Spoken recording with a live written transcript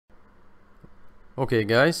Okay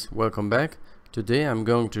guys, welcome back. Today I'm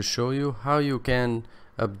going to show you how you can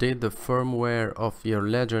update the firmware of your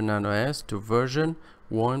Ledger Nano S to version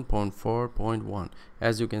 1.4.1.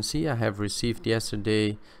 As you can see, I have received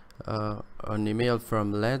yesterday an email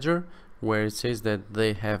from Ledger where it says that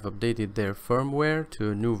they have updated their firmware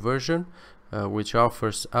to a new version which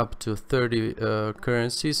offers up to 30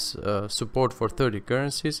 currencies, support for 30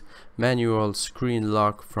 currencies, manual screen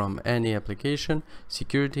lock from any application,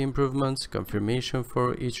 security improvements, confirmation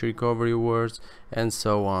for each recovery words, and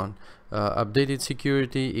so on. Updated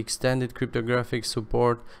security, extended cryptographic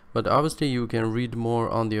support, but obviously you can read more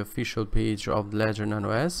on the official page of Ledger Nano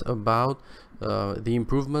S about the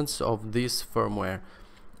improvements of this firmware.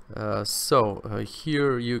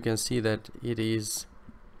 Here you can see that it is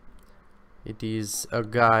a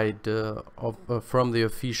guide from the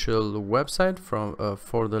official website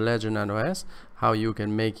for the Ledger Nano S, how you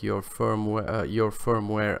can make your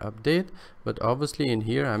firmware update. But obviously in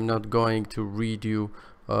here I'm not going to read you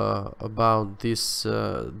about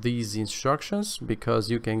these instructions, because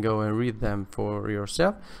you can go and read them for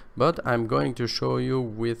yourself, but I'm going to show you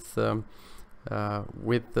with the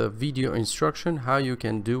video instruction how you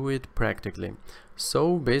can do it practically.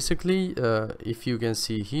 So basically, if you can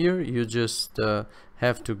see here, you just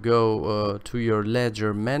have to go to your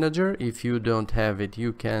Ledger manager. If you don't have it,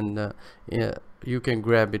 you can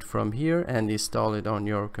grab it from here and install it on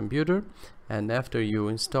your computer. And after you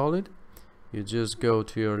install it, you just go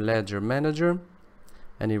to your Ledger manager,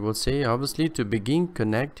 and it will say obviously to begin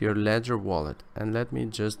connect your Ledger wallet. And let me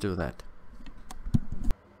just do that.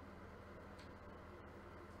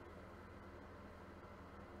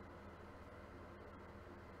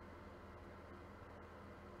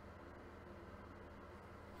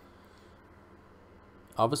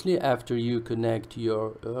 Obviously, after you connect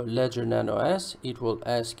your Ledger Nano S, it will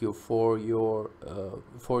ask you for your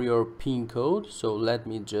PIN code. So let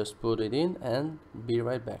me just put it in and be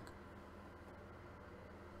right back.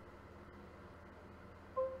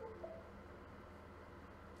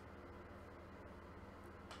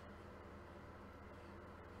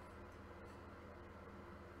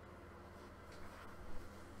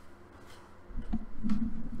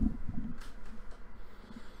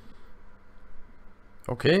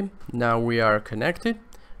 Okay, now we are connected.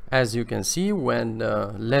 As you can see, when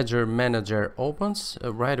Ledger Manager opens,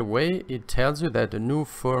 right away it tells you that the new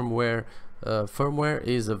firmware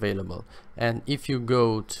is available. And if you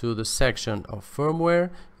go to the section of firmware,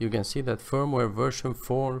 you can see that firmware version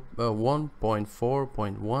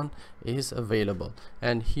 1.4.1 is available.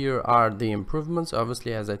 And here are the improvements.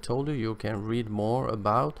 Obviously, as I told you, you can read more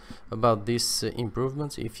about these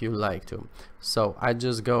improvements if you like to. So I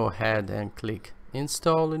just go ahead and click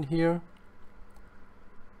install in here.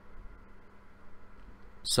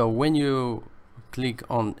 So when you click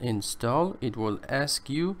on install, it will ask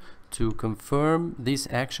you to confirm this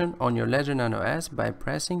action on your Ledger Nano S by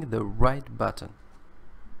pressing the right button.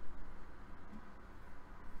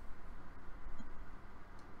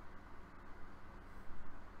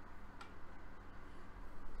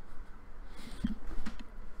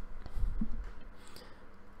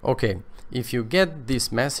 Okay, if you get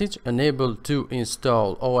this message, unable to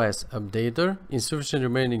install OS Updater, insufficient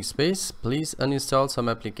remaining space, please uninstall some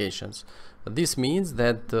applications. This means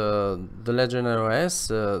that the Ledger Nano S,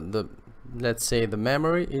 let's say the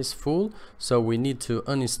memory is full, so we need to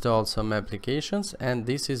uninstall some applications, and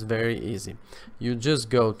this is very easy. You just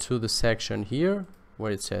go to the section here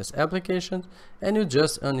where it says applications, and you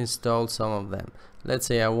just uninstall some of them. Let's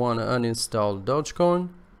say I want to uninstall Dogecoin.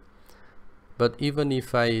 But even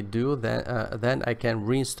if I do that, then I can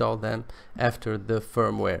reinstall them after the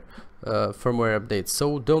firmware update.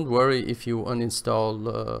 So don't worry if you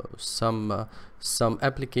uninstall some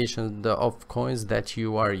applications of coins that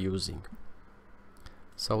you are using.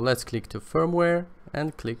 So let's click to firmware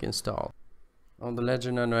and click install. On the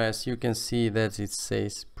Ledger Nano S, you can see that it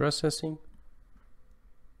says processing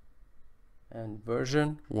and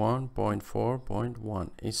version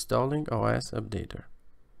 1.4.1 installing OS Updater.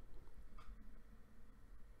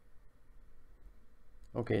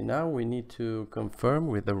 Okay, now we need to confirm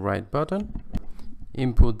with the right button.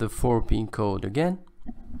 Input the 4-pin code again.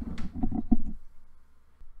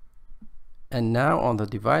 And now on the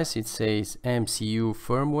device it says MCU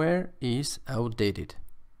firmware is outdated.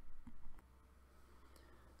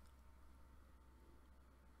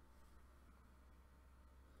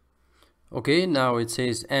 Okay, now it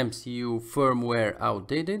says MCU firmware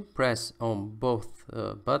outdated. Press on both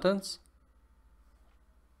buttons.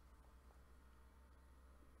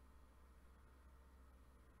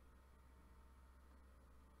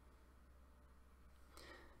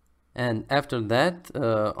 And after that,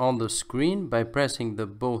 on the screen, by pressing the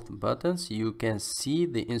both buttons, you can see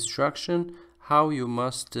the instruction how you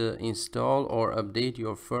must install or update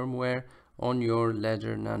your firmware on your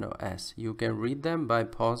Ledger Nano S. You can read them by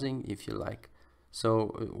pausing if you like.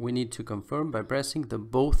 So we need to confirm by pressing the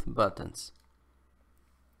both buttons.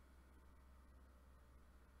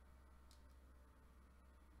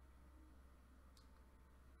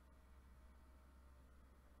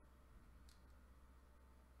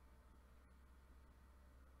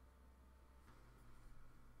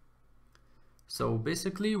 So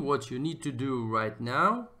basically what you need to do right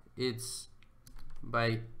now, it's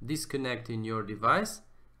by disconnecting your device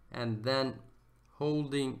and then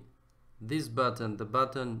holding this button, the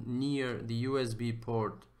button near the USB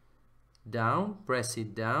port down, press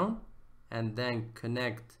it down and then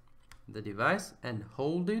connect the device and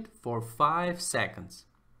hold it for 5 seconds.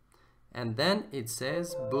 And then it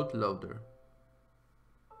says bootloader.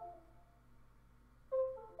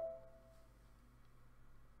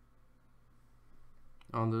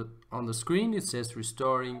 On the screen it says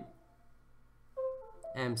restoring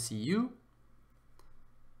MCU.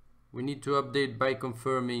 We need to update by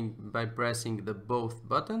confirming by pressing the both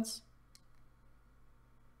buttons.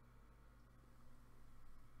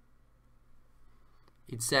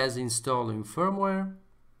 It says installing firmware,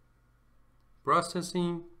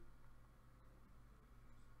 processing,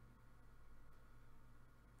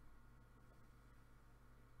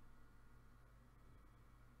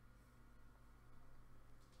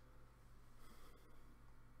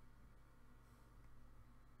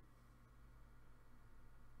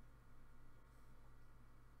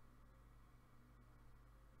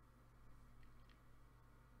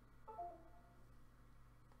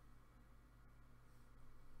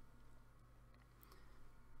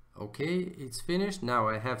 okay, it's finished. Now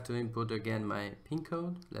I have to input again my PIN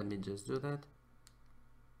code. Let me just do that.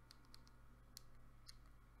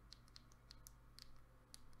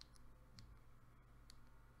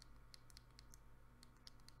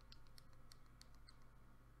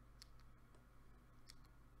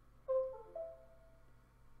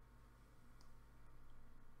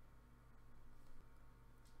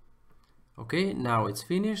 Okay, now it's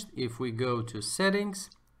finished. If we go to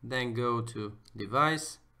settings, then go to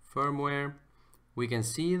device, firmware, we can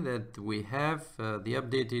see that we have the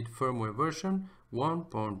updated firmware version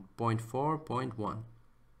 1.4.1.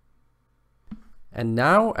 And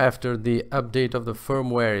now after the update of the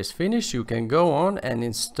firmware is finished, you can go on and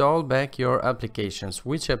install back your applications,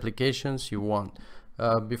 which applications you want.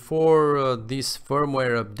 Before this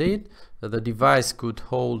firmware update, the device could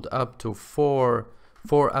hold up to four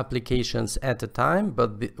applications at a time,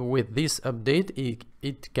 but with this update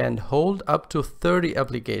it can hold up to 30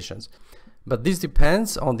 applications. But this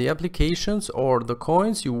depends on the applications or the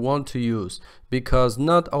coins you want to use, because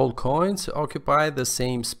not all coins occupy the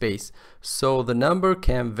same space. So the number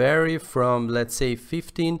can vary from, let's say,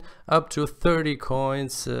 15 up to 30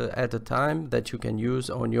 coins at a time that you can use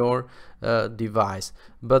on your device.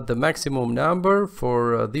 But the maximum number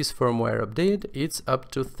for this firmware update, it's up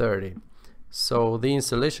to 30. So the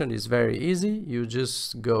installation is very easy. You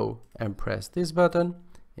just go and press this button,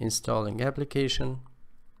 installing application.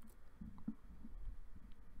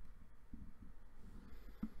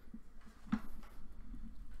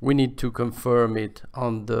 We need to confirm it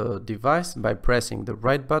on the device by pressing the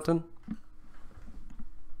right button.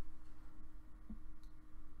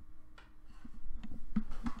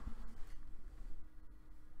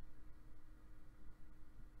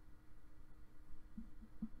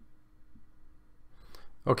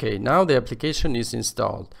 Okay, now the application is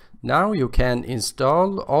installed. Now you can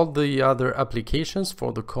install all the other applications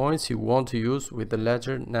for the coins you want to use with the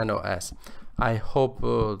Ledger Nano S. I hope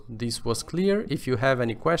this was clear. If you have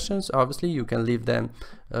any questions, obviously you can leave them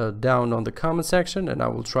down on the comment section and I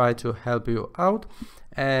will try to help you out.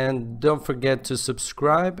 And don't forget to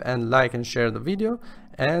subscribe and like and share the video,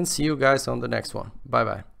 and see you guys on the next one. Bye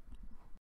bye.